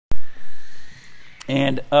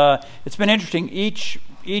And it's been interesting.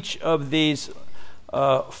 Each of these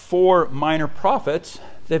 4 minor prophets,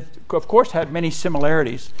 they've of course had many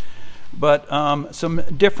similarities, but some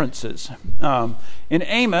differences. In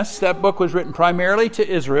Amos, that book was written primarily to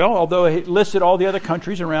Israel, although it listed all the other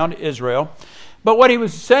countries around Israel. But what he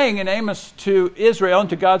was saying in Amos to Israel and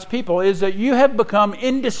to God's people is that you have become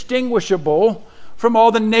indistinguishable from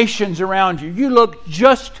all the nations around you. You look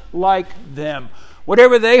just like them.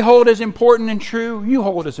 Whatever they hold as important and true, you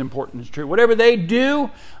hold as important and true. Whatever they do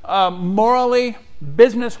morally,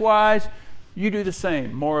 business-wise, you do the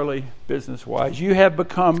same, morally, business-wise. You have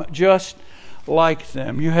become just like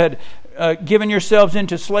them. You had given yourselves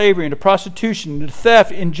into slavery, into prostitution, into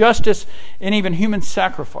theft, injustice, and even human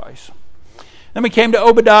sacrifice. Then we came to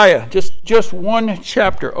Obadiah, just one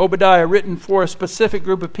chapter. Obadiah, written for a specific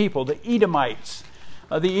group of people, the Edomites.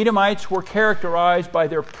 The Edomites were characterized by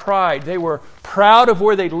their pride. They were proud of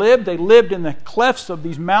where they lived. They lived in the clefts of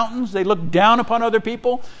these mountains. They looked down upon other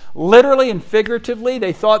people, literally and figuratively.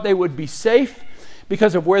 They thought they would be safe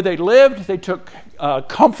because of where they lived. They took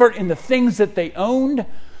comfort in the things that they owned.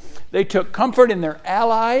 They took comfort in their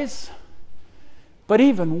allies. But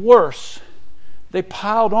even worse, they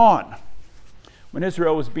piled on when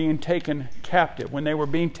Israel was being taken captive, when they were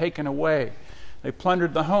being taken away. They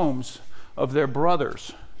plundered the homes of their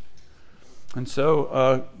brothers. And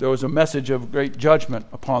so there was a message of great judgment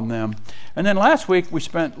upon them. And then last week we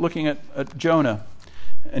spent looking at Jonah.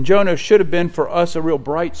 And Jonah should have been for us a real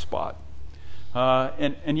bright spot.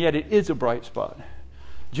 And yet it is a bright spot.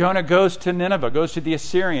 Jonah goes to Nineveh, goes to the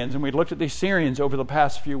Assyrians, and we looked at the Assyrians over the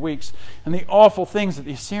past few weeks, and the awful things that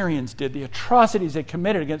the Assyrians did, the atrocities they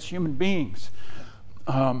committed against human beings.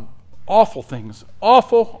 Awful things.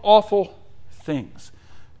 Awful things.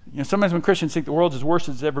 You know, sometimes when Christians think the world's as worse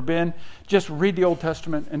as it's ever been, just read the Old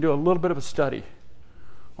Testament and do a little bit of a study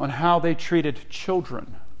on how they treated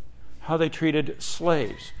children, how they treated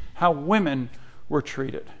slaves, how women were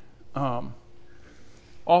treated.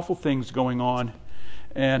 Awful things going on.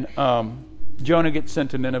 And Jonah gets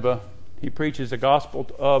sent to Nineveh. He preaches a gospel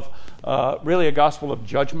of, really a gospel of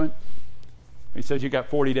judgment. He says you got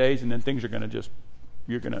 40 days and then things are going to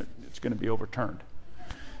it's going to be overturned.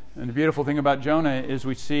 And the beautiful thing about Jonah is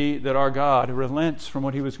we see that our God relents from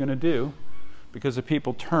what he was going to do because the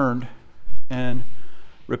people turned and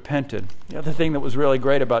repented. The other thing that was really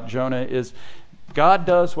great about Jonah is God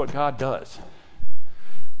does what God does.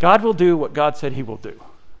 God will do what God said he will do.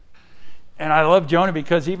 And I love Jonah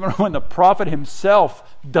because even when the prophet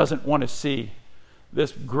himself doesn't want to see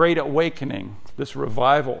this great awakening, this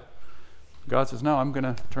revival, God says, no, I'm going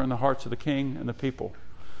to turn the hearts of the king and the people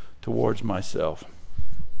towards myself.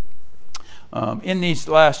 In these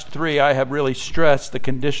last 3, I have really stressed the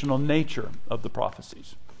conditional nature of the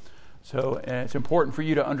prophecies. So it's important for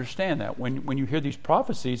you to understand that. When you hear these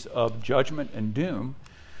prophecies of judgment and doom,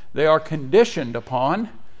 they are conditioned upon,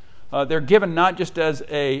 they're given not just as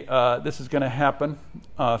this is going to happen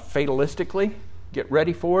fatalistically, get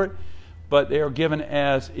ready for it, but they are given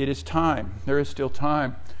as it is time. There is still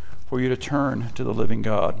time for you to turn to the living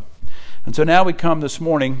God. And so now we come this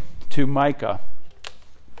morning to Micah.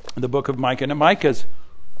 The book of Micah. Now, Micah's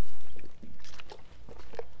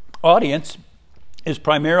audience is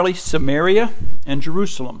primarily Samaria and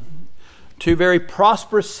Jerusalem, 2 very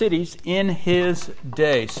prosperous cities in his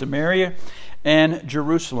day, Samaria and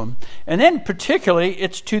Jerusalem. And then particularly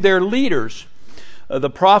it's to their leaders, the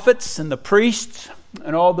prophets and the priests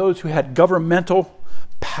and all those who had governmental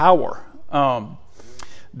power.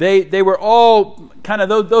 They were all kind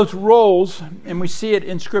of those roles, and we see it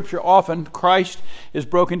in Scripture often. Christ is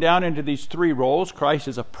broken down into these 3 roles. Christ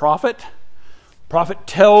is a prophet. Prophet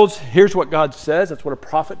tells, here's what God says. That's what a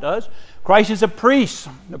prophet does. Christ is a priest.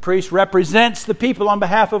 The priest represents the people on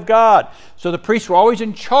behalf of God. So the priests were always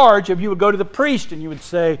in charge of, you would go to the priest and you would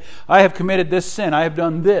say, I have committed this sin. I have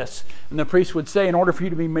done this. And the priest would say, in order for you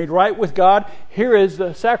to be made right with God, here is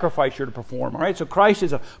the sacrifice you're to perform. All right. So Christ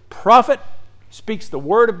is a prophet. Speaks the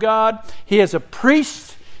word of God. He is a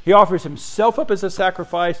priest. He offers himself up as a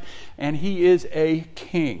sacrifice, and he is a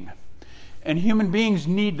king. And human beings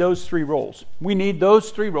need those 3 roles. We need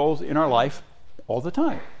those 3 roles in our life all the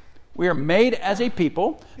time. We are made as a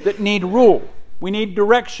people that need rule. We need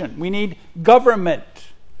direction. We need government.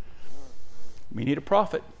 We need a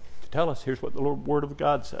prophet to tell us here's what the word of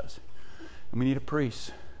God says. And we need a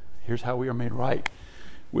priest. Here's how we are made right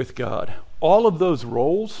with God. All of those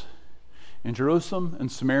roles in Jerusalem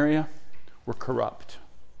and Samaria were corrupt.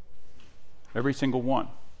 Every single one.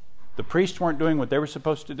 The priests weren't doing what they were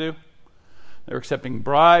supposed to do. They were accepting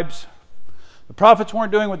bribes. The prophets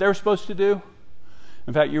weren't doing what they were supposed to do.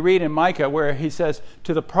 In fact, you read in Micah where he says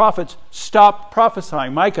to the prophets, stop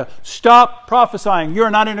prophesying. Micah, stop prophesying. You're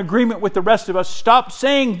not in agreement with the rest of us. Stop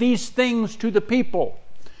saying these things to the people.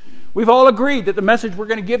 We've all agreed that the message we're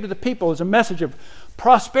going to give to the people is a message of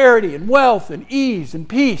prosperity and wealth and ease and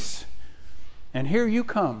peace. And here you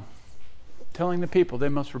come, telling the people they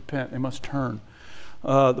must repent, they must turn.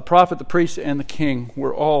 The prophet, the priest, and the king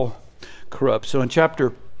were all corrupt. So in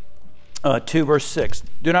chapter 2, verse 6,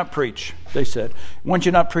 do not preach, they said. Once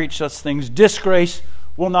you not preach such things, disgrace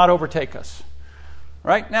will not overtake us.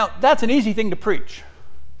 Right? Now, that's an easy thing to preach.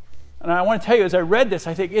 And I want to tell you, as I read this,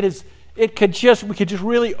 I think we could just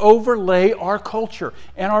really overlay our culture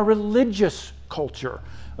and our religious culture,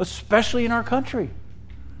 especially in our country.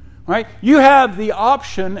 Right? You have the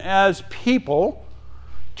option as people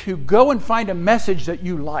to go and find a message that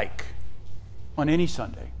you like on any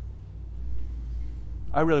Sunday.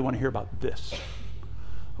 I really want to hear about this.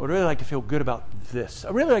 I would really like to feel good about this.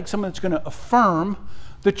 I really like someone that's going to affirm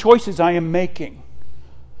the choices I am making.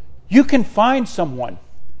 You can find someone,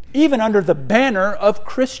 even under the banner of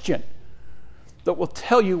Christian, that will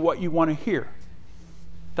tell you what you want to hear.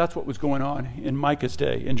 That's what was going on in Micah's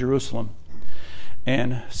day in Jerusalem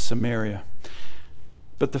and Samaria.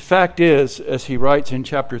 But the fact is, as he writes in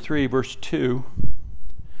chapter 3, verse 2,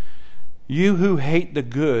 you who hate the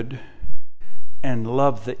good and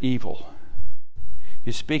love the evil.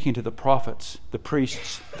 He's speaking to the prophets, the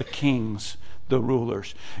priests, the kings, the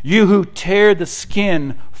rulers. You who tear the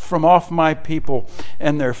skin from off my people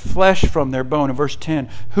and their flesh from their bone. In verse 10,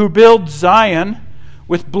 who build Zion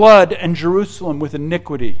with blood and Jerusalem with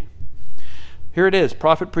iniquity. Here it is,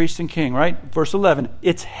 prophet, priest, and king, right? Verse 11,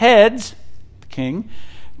 its heads, the king,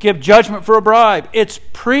 give judgment for a bribe. Its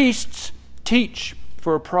priests teach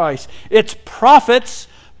for a price. Its prophets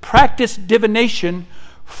practice divination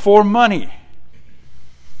for money.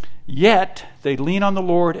 Yet they lean on the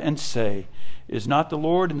Lord and say, is not the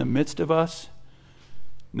Lord in the midst of us?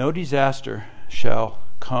 No disaster shall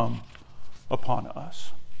come upon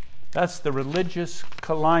us. That's the religious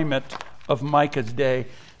climate of Micah's day.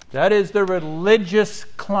 That is the religious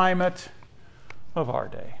climate of our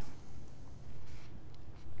day.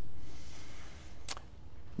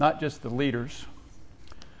 Not just the leaders,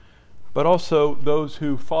 but also those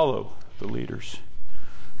who follow the leaders.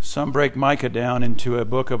 Some break Micah down into a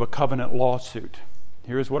book of a covenant lawsuit.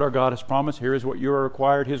 Here is what our God has promised. Here is what you are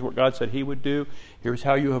required. Here's what God said He would do. Here's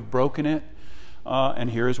how you have broken it. And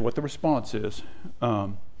here is what the response is.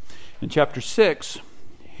 In chapter 6,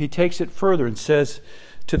 he takes it further and says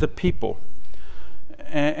to the people,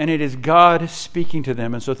 and it is God speaking to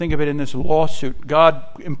them. And so think of it in this lawsuit, God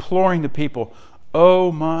imploring the people,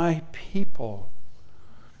 oh my people,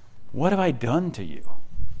 what have I done to you?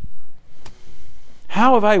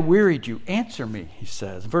 How have I wearied you? Answer me, he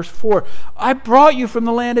says. Verse 4, I brought you from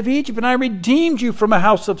the land of Egypt, and I redeemed you from a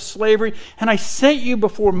house of slavery, and I sent you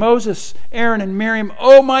before Moses, Aaron, and Miriam.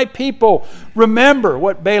 O my people, remember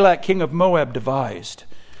what Balak, king of Moab, devised,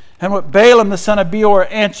 and what Balaam, the son of Beor,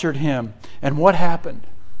 answered him. And what happened?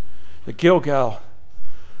 At Gilgal,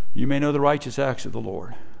 you may know the righteous acts of the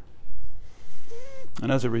Lord. And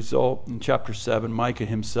as a result, in chapter 7, Micah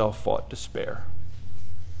himself fought despair.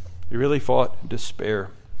 He really fought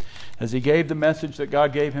despair as he gave the message that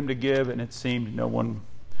God gave him to give, and it seemed no one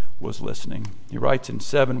was listening. He writes in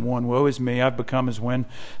 7:1, woe is me, I've become as when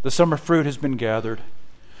the summer fruit has been gathered,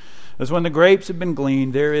 as when the grapes have been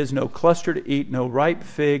gleaned. There is no cluster to eat, no ripe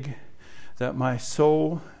fig that my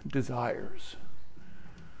soul desires.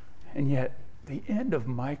 And yet, the end of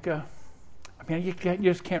Micah, I mean, you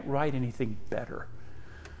just can't write anything better.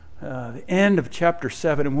 The end of chapter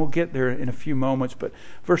 7, and we'll get there in a few moments, but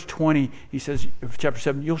verse 20, he says, of chapter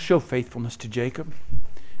 7, you'll show faithfulness to Jacob.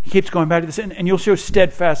 He keeps going back to this, and you'll show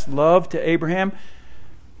steadfast love to Abraham,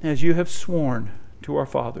 as you have sworn to our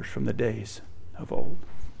fathers from the days of old.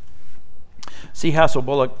 C. Hassel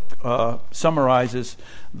Bullock summarizes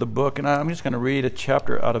the book, and I'm just going to read a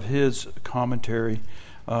chapter out of his commentary,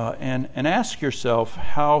 and ask yourself,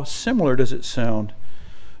 how similar does it sound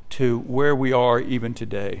to where we are even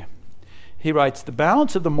today? He writes, the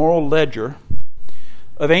balance of the moral ledger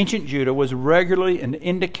of ancient Judah was regularly an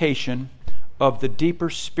indication of the deeper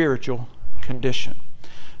spiritual condition.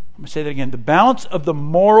 I'm going to say that again. The balance of the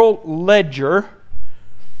moral ledger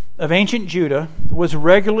of ancient Judah was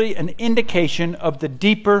regularly an indication of the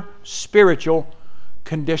deeper spiritual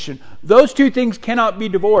condition. Those two things cannot be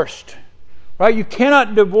divorced. Right? You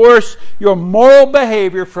cannot divorce your moral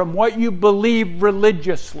behavior from what you believe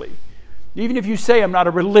religiously. Even if you say, I'm not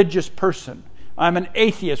a religious person, I'm an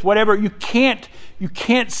atheist, whatever, you can't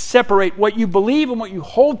separate what you believe and what you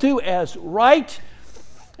hold to as right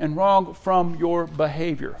and wrong from your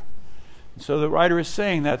behavior. So the writer is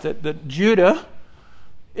saying that Judah,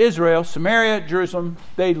 Israel, Samaria, Jerusalem,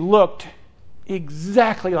 they looked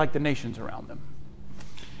exactly like the nations around them.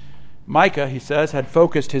 Micah, he says, had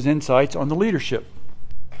focused his insights on the leadership.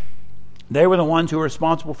 They were the ones who were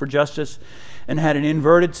responsible for justice and had an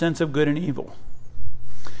inverted sense of good and evil.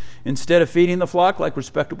 Instead of feeding the flock like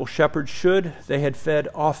respectable shepherds should, they had fed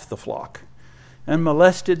off the flock and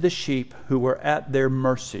molested the sheep who were at their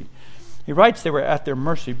mercy. He writes they were at their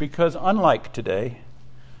mercy because, unlike today,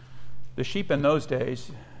 the sheep in those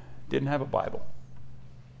days didn't have a Bible.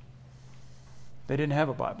 They didn't have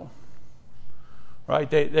a Bible. Right?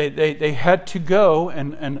 They had to go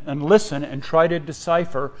and listen and try to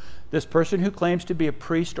decipher this person who claims to be a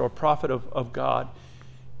priest or a prophet of God.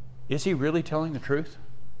 Is he really telling the truth?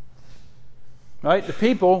 Right? The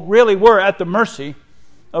people really were at the mercy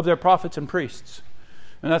of their prophets and priests.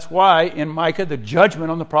 And that's why in Micah the judgment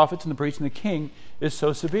on the prophets and the priests and the king is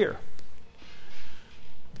so severe.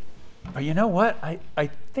 But you know what? I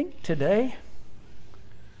think today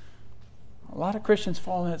a lot of Christians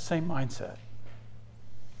fall in that same mindset.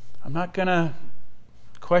 I'm not going to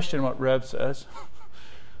question what Rev says.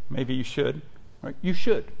 Maybe you should. Right? You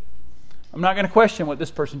should. I'm not going to question what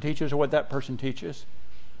this person teaches or what that person teaches.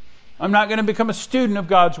 I'm not going to become a student of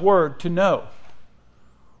God's Word to know.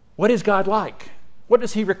 What is God like? What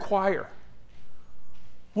does He require?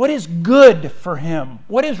 What is good for Him?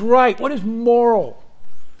 What is right? What is moral?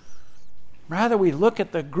 Rather, we look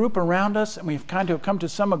at the group around us and we've kind of come to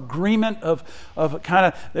some agreement of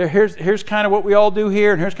kind of, here's kind of what we all do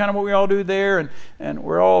here and here's kind of what we all do there, and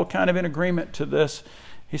we're all kind of in agreement to this.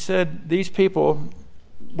 He said these people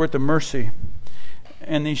were at the mercy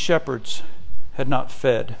and these shepherds had not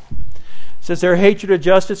fed. It says their hatred of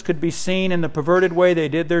justice could be seen in the perverted way they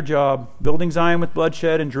did their job, building Zion with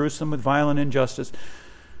bloodshed and Jerusalem with violent injustice.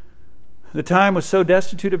 The time was so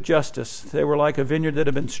destitute of justice, they were like a vineyard that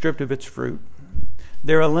had been stripped of its fruit.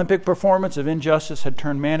 Their Olympic performance of injustice had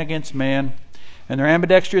turned man against man, and their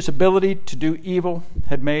ambidextrous ability to do evil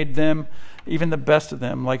had made them, even the best of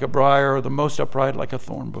them, like a briar, or the most upright like a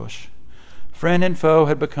thorn bush. Friend and foe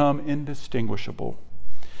had become indistinguishable.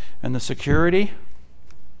 And the security,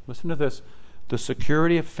 listen to this, the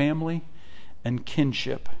security of family and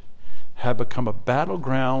kinship had become a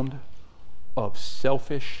battleground of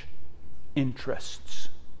selfish interests.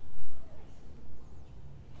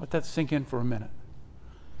 Let that sink in for a minute.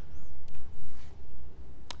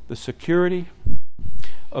 The security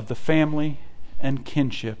of the family and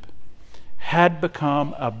kinship had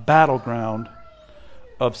become a battleground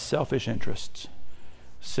of selfish interests.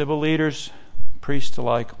 Civil leaders, priests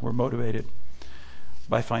alike, were motivated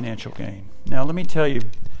by financial gain. Now, let me tell you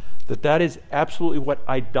that is absolutely what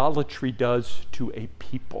idolatry does to a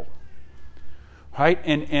people. Right?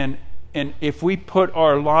 And if we put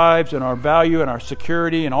our lives and our value and our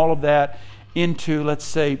security and all of that into, let's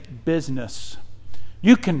say, business,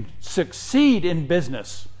 you can succeed in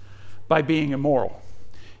business by being immoral.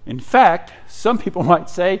 In fact, some people might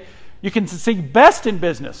say you can succeed best in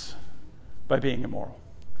business by being immoral.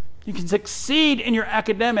 You can succeed in your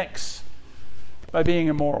academics by being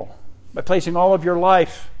immoral, by placing all of your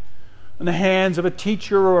life in the hands of a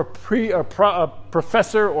teacher or a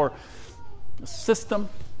professor or a system.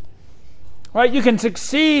 Right? You can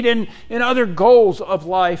succeed in other goals of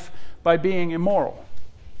life by being immoral.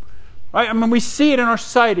 Right? I mean, we see it in our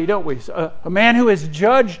society, don't we? A man who is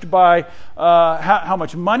judged by how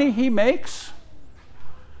much money he makes,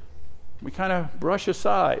 we kind of brush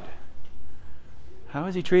aside. How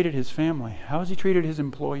has he treated his family? How has he treated his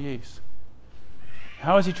employees?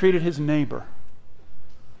 How has he treated his neighbor?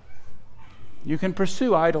 You can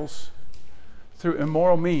pursue idols through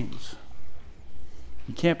immoral means.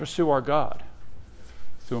 You can't pursue our God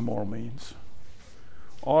through immoral means.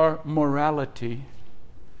 Our morality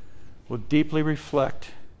will deeply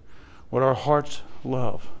reflect what our hearts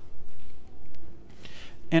love.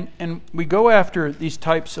 And we go after these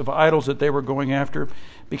types of idols that they were going after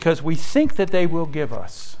because we think that they will give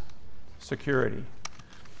us security.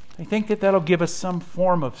 They think that that'll give us some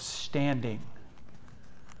form of standing,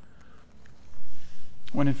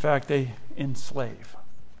 when in fact they enslave.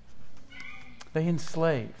 They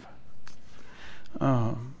enslave.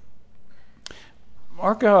 Our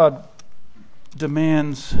God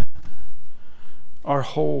demands our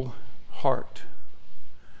whole heart.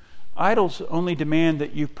 Idols only demand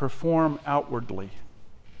that you perform outwardly.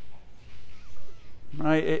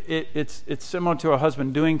 Right? It's similar to a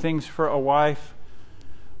husband doing things for a wife,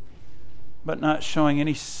 but not showing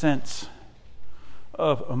any sense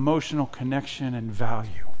of emotional connection and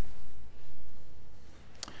value.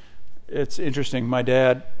 It's interesting. My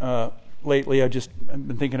dad, lately, I've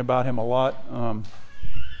been thinking about him a lot.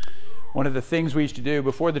 One of the things we used to do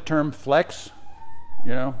before the term flex,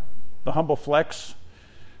 the humble flex,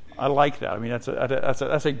 I like that. I mean,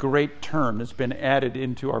 that's a great term that's been added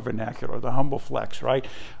into our vernacular, the humble flex, right?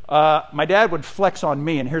 My dad would flex on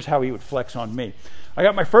me, and here's how he would flex on me. I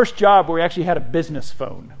got my first job where we actually had a business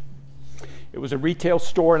phone. It was a retail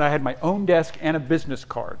store, and I had my own desk and a business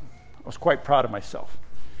card. I was quite proud of myself.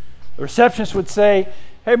 The receptionist would say,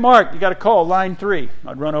 "Hey, Mark, you got a call, line 3.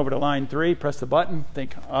 I'd run over to line 3, press the button,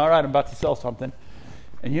 think, all right, I'm about to sell something.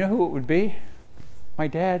 And you know who it would be? My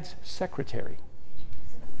dad's secretary.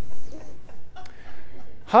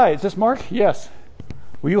 "Hi, is this Mark?" "Yes."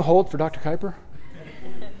 "Will you hold for Dr. Kuiper?"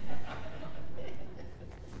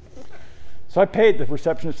 So I paid the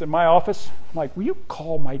receptionist in my office. I'm like, "Will you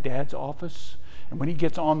call my dad's office? And when he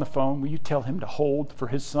gets on the phone, will you tell him to hold for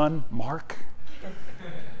his son, Mark?"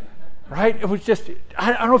 Right? It was just,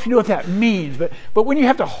 I don't know if you know what that means, but when you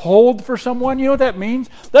have to hold for someone, you know what that means?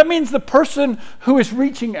 That means the person who is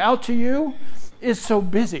reaching out to you is so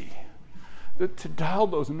busy that to dial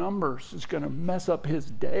those numbers is going to mess up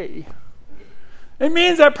his day. It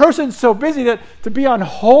means that person's so busy that to be on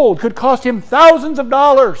hold could cost him thousands of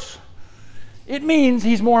dollars. It means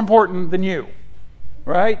he's more important than you,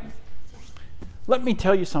 right? Let me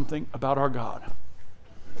tell you something about our God.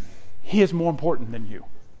 He is more important than you.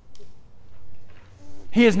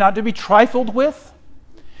 He is not to be trifled with.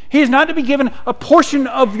 He is not to be given a portion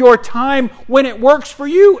of your time when it works for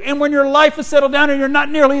you and when your life is settled down and you're not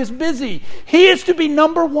nearly as busy. He is to be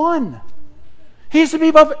number one. He is to be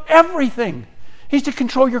above everything. He's to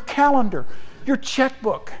control your calendar, your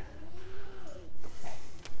checkbook,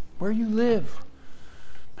 where you live,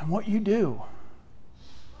 and what you do.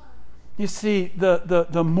 You see,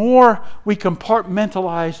 the more we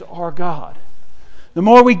compartmentalize our God, the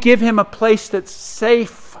more we give him a place that's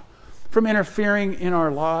safe from interfering in our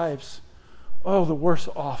lives, the worse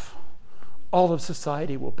off all of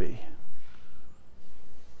society will be.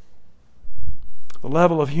 The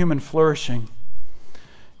level of human flourishing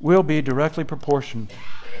will be directly proportional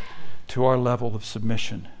to our level of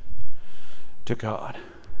submission to God.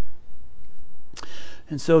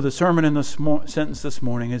 And so the sermon in the sentence this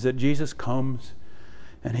morning is that Jesus comes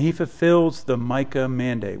and he fulfills the Micah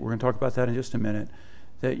mandate. We're going to talk about that in just a minute.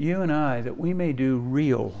 That you and I, that we may do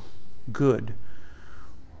real good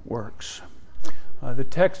works. The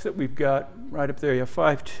text that we've got right up there,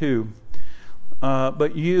 5:2.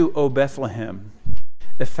 But you, O Bethlehem,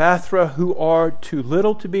 Ephrathah, who are too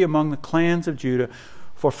little to be among the clans of Judah,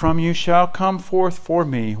 for from you shall come forth for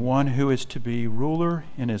me one who is to be ruler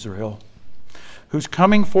in Israel, whose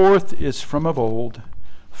coming forth is from of old,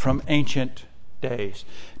 from ancient days.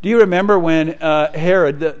 Do you remember when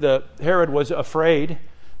Herod was afraid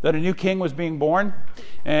that a new king was being born?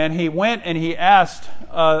 And he went and he asked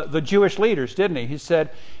the Jewish leaders, didn't he? He said,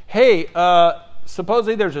 "Hey,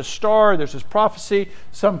 supposedly there's a star, there's this prophecy,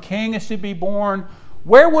 some king is to be born.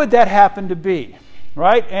 Where would that happen to be?"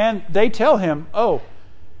 Right? And they tell him,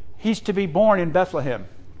 he's to be born in Bethlehem.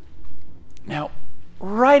 Now,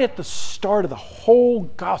 right at the start of the whole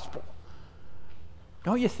gospel,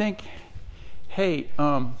 don't you think, hey,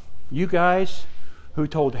 you guys who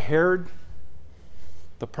told Herod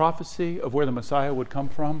the prophecy of where the Messiah would come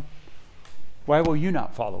from, why will you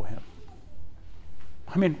not follow him?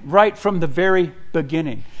 I mean, right from the very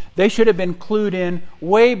beginning. They should have been clued in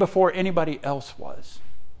way before anybody else was.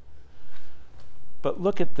 But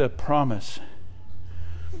look at the promise.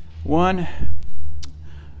 One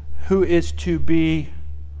who is to be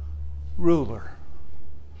ruler.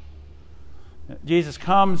 Jesus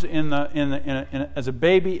comes as a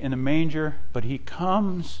baby in a manger, but he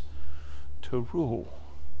comes to rule,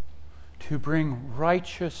 to bring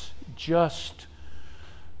righteous, just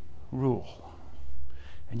rule.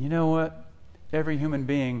 And you know what? Every human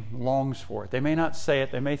being longs for it. They may not say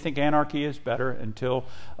it. They may think anarchy is better until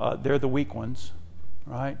they're the weak ones,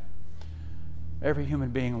 right? Every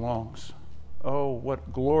human being longs. Oh,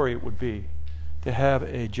 what glory it would be to have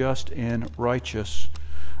a just and righteous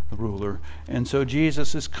ruler. And so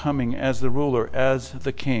Jesus is coming as the ruler, as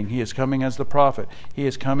the king. He is coming as the prophet. He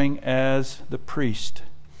is coming as the priest.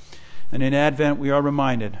 And in Advent we are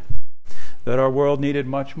reminded that our world needed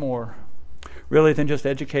much more, really, than just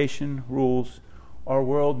education, rules. Our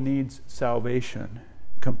world needs salvation,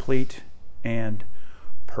 complete and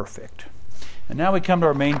perfect. And now we come to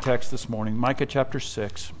our main text this morning, Micah chapter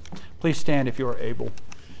 6. Please stand if you are able.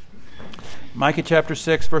 Micah chapter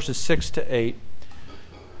 6, verses 6 to 8.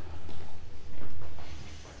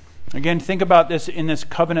 Again, think about this in this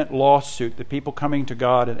covenant lawsuit, the people coming to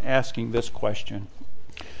God and asking this question.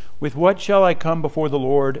 With what shall I come before the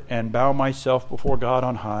Lord and bow myself before God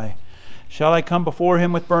on high? Shall I come before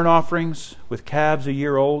him with burnt offerings, with calves a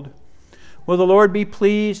year old? Will the Lord be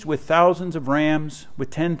pleased with thousands of rams,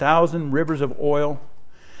 with 10,000 rivers of oil?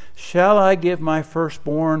 Shall I give my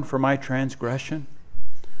firstborn for my transgression,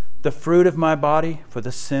 the fruit of my body for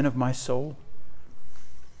the sin of my soul?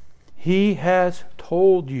 He has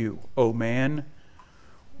told you, O man,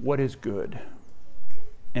 what is good.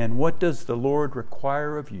 And what does the Lord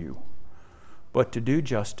require of you but to do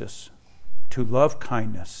justice, to love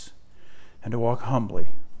kindness, and to walk humbly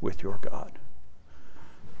with your God?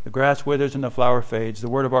 The grass withers and the flower fades. The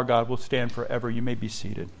word of our God will stand forever. You may be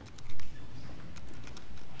seated.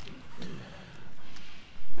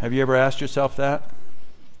 Have you ever asked yourself that?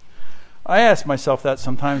 I ask myself that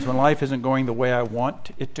sometimes when life isn't going the way I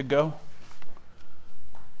want it to go.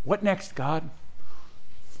 What next, God?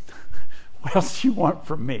 What else do you want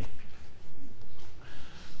from me?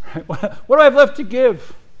 Right? What do I have left to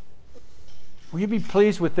give? Will you be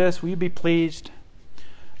pleased with this? Will you be pleased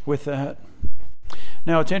with that?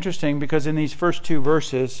 Now it's interesting because in these first two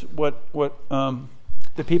verses, what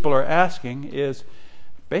the people are asking is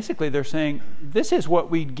basically they're saying, this is what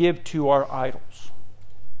we give to our idols.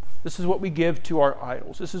 This is what we give to our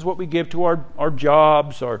idols. This is what we give to our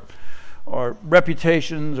jobs, our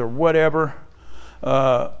reputations, or whatever.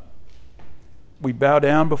 We bow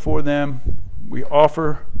down before them. We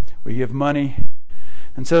offer. We give money.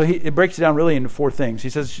 And so it breaks it down really into four things. He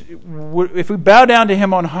says, if we bow down to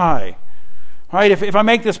him on high, right? If I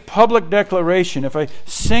make this public declaration, if I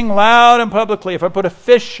sing loud and publicly, if I put a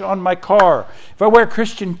fish on my car, if I wear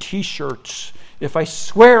Christian t-shirts, if I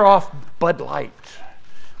swear off Bud Light,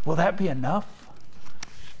 will that be enough?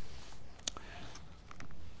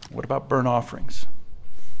 What about burnt offerings?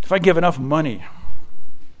 If I give enough money,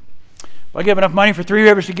 if I give enough money for 3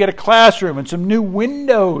 Rivers to get a classroom and some new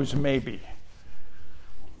windows maybe,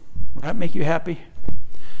 will that make you happy?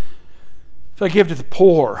 If I give to the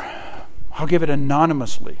poor, I'll give it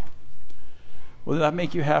anonymously. Will that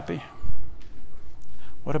make you happy?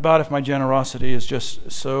 What about if my generosity is just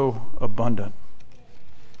so abundant?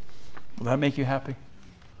 Will that make you happy?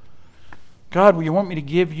 God, will you want me to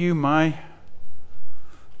give you my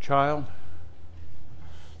child?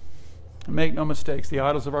 And make no mistakes, the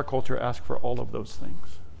idols of our culture ask for all of those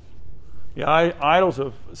things. The idols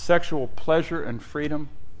of sexual pleasure and freedom,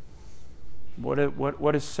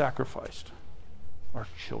 what is sacrificed? Our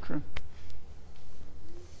children.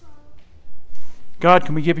 God,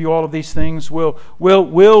 can we give you all of these things? Will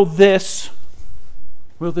this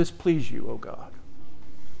please you, O God?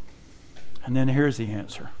 And then here's the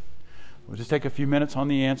answer. We'll just take a few minutes on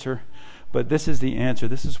the answer, but this is the answer.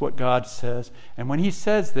 This is what God says. And when he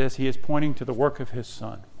says this, he is pointing to the work of his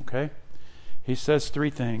Son, okay? He says 3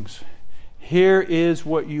 things. Here is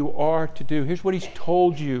what you are to do. Here's what he's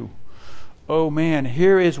told you. Oh man,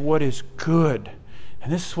 here is what is good.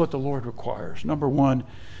 And this is what the Lord requires. Number 1,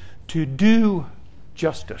 to do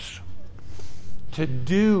justice. To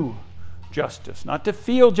do justice. Not to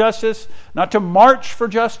feel justice, not to march for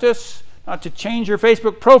justice, not to change your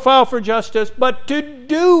Facebook profile for justice, but to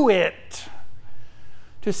do it.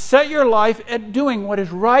 To set your life at doing what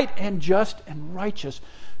is right and just and righteous.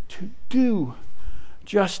 To do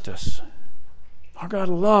justice. Our God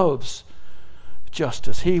loves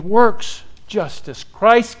justice. He works justice.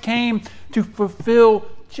 Christ came to fulfill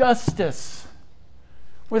justice.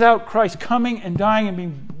 Without Christ coming and dying and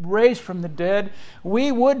being raised from the dead,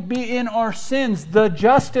 we would be in our sins. The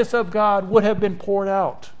justice of God would have been poured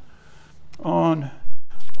out on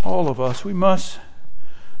all of us. We must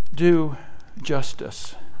do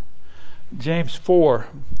justice. James 4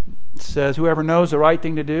 says, whoever knows the right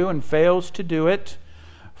thing to do and fails to do it,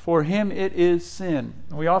 for him it is sin.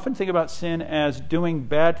 We often think about sin as doing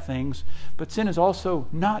bad things, but sin is also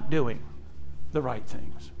not doing the right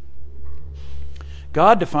things.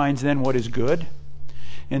 God defines then what is good.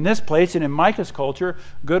 In this place and in Micah's culture,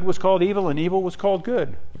 good was called evil and evil was called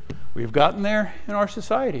good. We've gotten there in our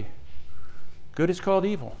society. Good is called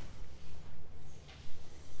evil.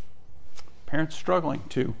 Parents struggling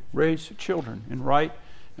to raise children in right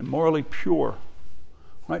and morally pure,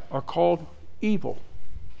 right, are called evil.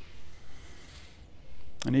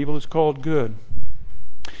 And evil is called good.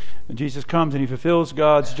 And Jesus comes and he fulfills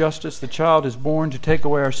God's justice. The child is born to take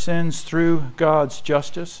away our sins through God's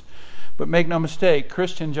justice. But make no mistake,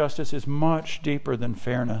 Christian justice is much deeper than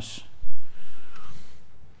fairness.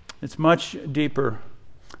 It's much deeper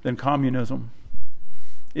than communism.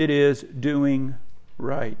 It is doing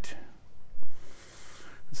right.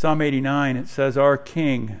 Psalm 89, it says, our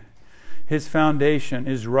King, his foundation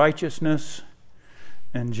is righteousness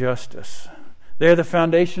and justice. They're the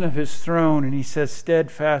foundation of his throne, and he says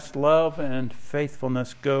steadfast love and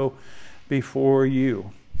faithfulness go before you.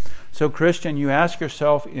 So, Christian, you ask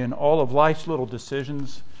yourself in all of life's little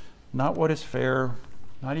decisions, not what is fair,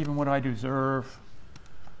 not even what I deserve,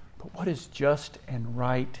 but what is just and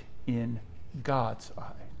right in God's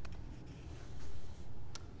eye.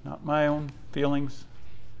 Not my own feelings.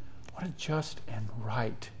 What is just and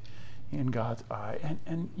right in God's eye.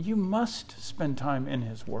 And you must spend time in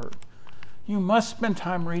his word. You must spend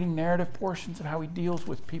time reading narrative portions of how he deals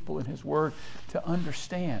with people in his word to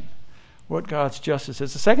understand what God's justice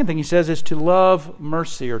is. The second thing he says is to love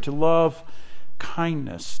mercy or to love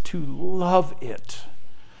kindness, to love it.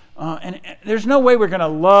 And there's no way we're going to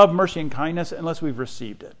love mercy and kindness unless we've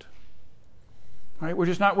received it. Right?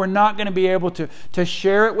 We're not going to be able to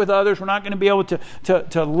share it with others. We're not going to be able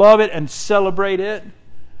to love it and celebrate it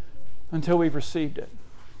until we've received it.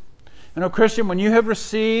 You know, Christian, when you have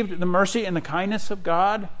received the mercy and the kindness of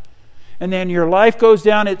God, and then your life goes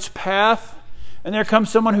down its path, and there comes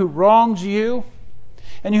someone who wrongs you,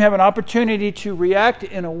 and you have an opportunity to react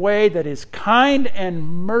in a way that is kind and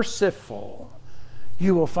merciful,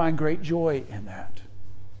 you will find great joy in that.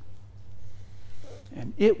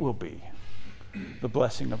 And it will be the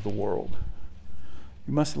blessing of the world.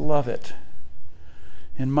 You must love it.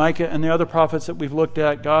 In Micah and the other prophets that we've looked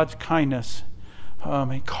at, God's kindness,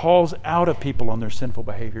 he calls out of people on their sinful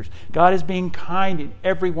behaviors. God is being kind in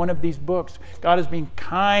every one of these books. God is being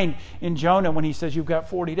kind in Jonah when he says you've got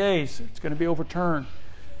 40 days. It's going to be overturned.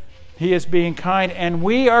 He is being kind, and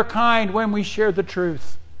we are kind when we share the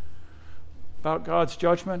truth about God's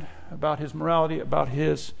judgment, about his morality, about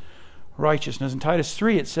his righteousness. In Titus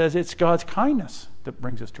 3 it says it's God's kindness that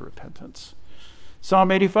brings us to repentance.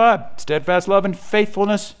 Psalm 85, steadfast love and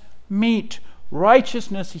faithfulness meet.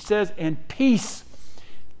 Righteousness, he says, and peace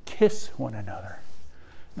kiss one another.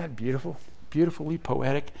 Isn't that beautiful? Beautifully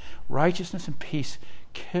poetic. Righteousness and peace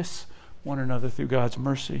kiss one another through God's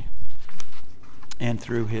mercy and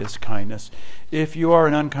through his kindness. If you are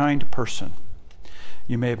an unkind person,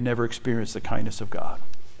 you may have never experienced the kindness of God.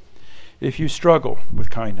 If you struggle with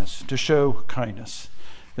kindness, to show kindness,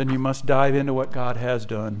 then you must dive into what God has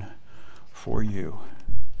done for you.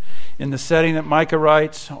 In the setting that Micah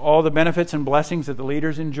writes, all the benefits and blessings that the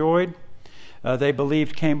leaders enjoyed, they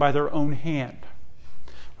believed came by their own hand.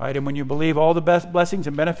 Right? And when you believe all the best blessings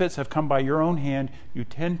and benefits have come by your own hand, you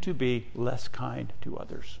tend to be less kind to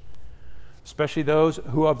others. Especially those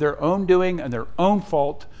who of their own doing and their own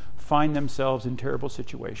fault find themselves in terrible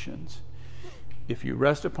situations. If you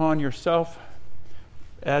rest upon yourself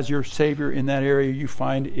as your Savior in that area, you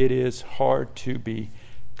find it is hard to be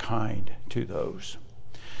kind to those.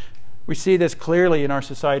 We see this clearly in our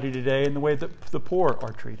society today in the way that the poor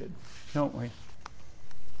are treated, don't we?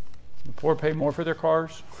 The poor pay more for their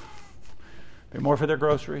cars, pay more for their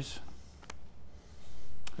groceries.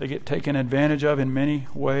 They get taken advantage of in many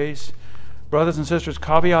ways. Brothers and sisters,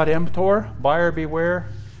 caveat emptor, buyer beware,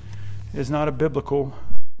 is not a biblical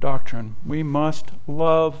doctrine. We must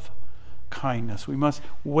love kindness. We must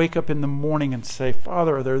wake up in the morning and say,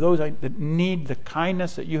 Father, are there those that need the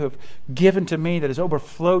kindness that you have given to me, that has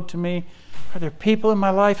overflowed to me? Are there people in my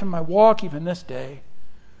life, in my walk, even this day,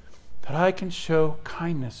 that I can show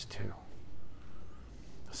kindness to?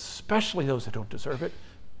 Especially those that don't deserve it,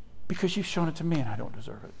 because you've shown it to me and I don't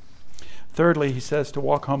deserve it. Thirdly, he says to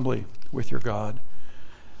walk humbly with your God.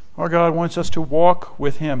 Our God wants us to walk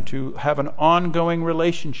with him, to have an ongoing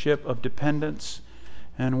relationship of dependence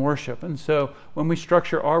and worship. And so when we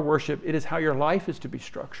structure our worship, it is how your life is to be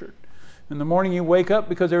structured. In the morning you wake up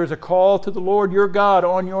because there is a call to the Lord your God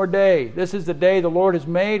on your day. This is the day the Lord has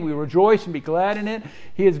made. We rejoice and be glad in it.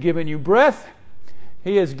 He has given you breath.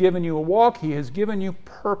 He has given you a walk. He has given you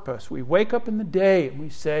purpose. We wake up in the day and we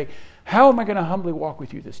say, how am I going to humbly walk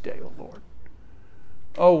with you this day, O Lord?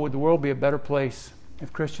 Oh, would the world be a better place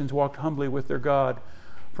if Christians walked humbly with their God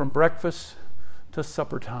from breakfast to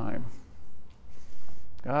supper time.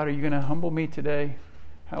 God, are you going to humble me today?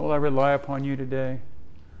 How will I rely upon you today?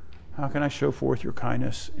 How can I show forth your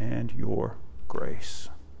kindness and your grace?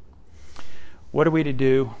 What are we to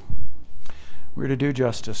do? We're to do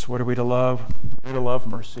justice. What are we to love? We're to love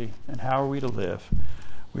mercy. And how are we to live?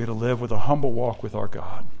 We're to live with a humble walk with our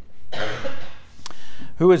God.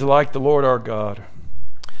 Who is like the Lord our God?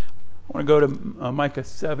 I want to go to Micah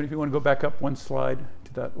 7. If you want to go back up one slide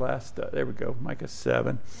to that last, there we go, Micah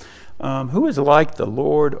 7. Who is like the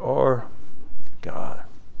Lord our God?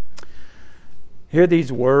 Hear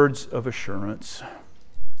these words of assurance.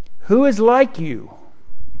 Who is like you,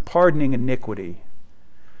 pardoning iniquity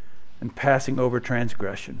and passing over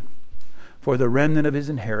transgression? For the remnant of his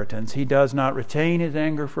inheritance, he does not retain his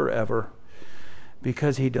anger forever.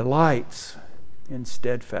 because He delights in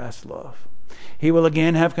steadfast love. He will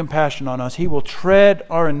again have compassion on us. He will tread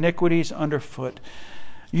our iniquities underfoot.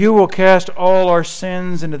 You will cast all our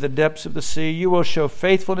sins into the depths of the sea. You will show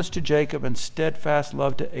faithfulness to Jacob and steadfast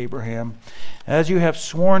love to Abraham, as you have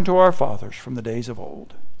sworn to our fathers from the days of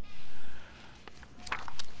old.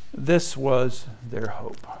 This was their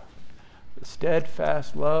hope. The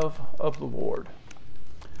steadfast love of the Lord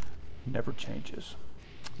never changes.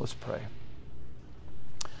 Let's pray.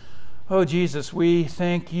 Oh, Jesus, we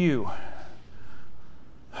thank you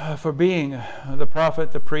for being the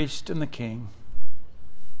prophet, the priest, and the king.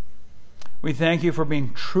 We thank you for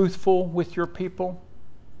being truthful with your people.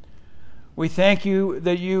 We thank you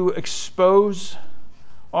that you expose,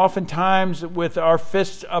 oftentimes with our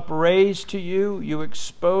fists upraised to you, you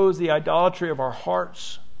expose the idolatry of our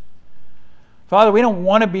hearts. Father, we don't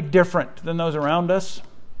want to be different than those around us.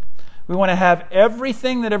 We want to have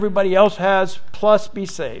everything that everybody else has, plus be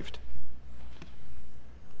saved.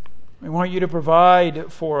 We want you to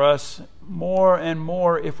provide for us more and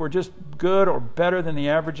more if we're just good or better than the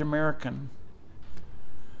average American.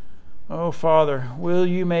 Oh, Father, will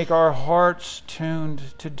you make our hearts tuned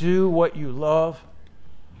to do what you love,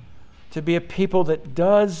 to be a people that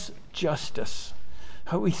does justice.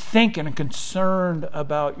 We think and are concerned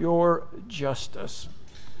about your justice.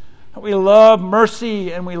 We love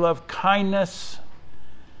mercy and we love kindness,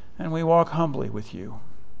 and we walk humbly with you.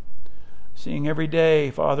 Seeing every day,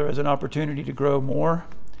 Father, as an opportunity to grow more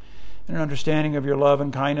in an understanding of your love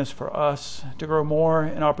and kindness for us, to grow more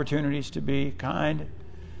in opportunities to be kind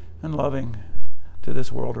and loving to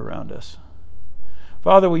this world around us.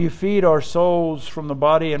 Father, will you feed our souls from the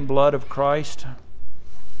body and blood of Christ?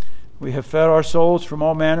 We have fed our souls from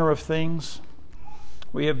all manner of things.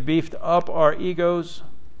 We have beefed up our egos,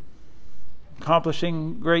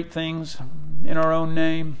 accomplishing great things in our own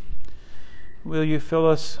name. Will you fill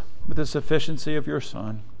us with the sufficiency of your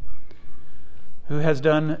Son, who has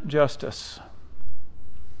done justice,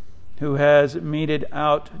 who has meted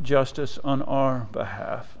out justice on our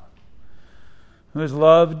behalf, who has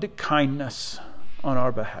loved kindness on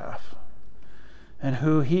our behalf, and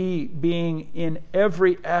who he, being in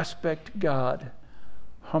every aspect God,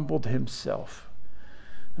 humbled himself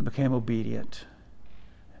and became obedient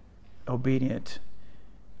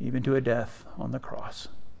even to a death on the cross.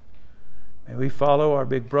 May we follow our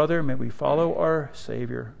big brother. May we follow our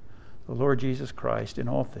Savior, the Lord Jesus Christ, in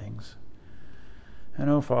all things. And,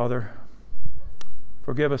 oh, Father,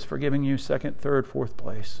 forgive us for giving you second, third, fourth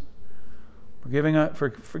place.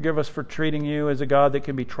 Forgive us for treating you as a God that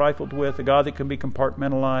can be trifled with, a God that can be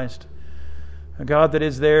compartmentalized, a God that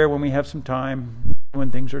is there when we have some time, when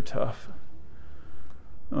things are tough.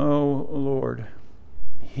 Oh, Lord,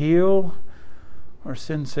 heal our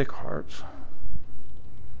sin-sick hearts.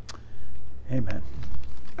 Amen.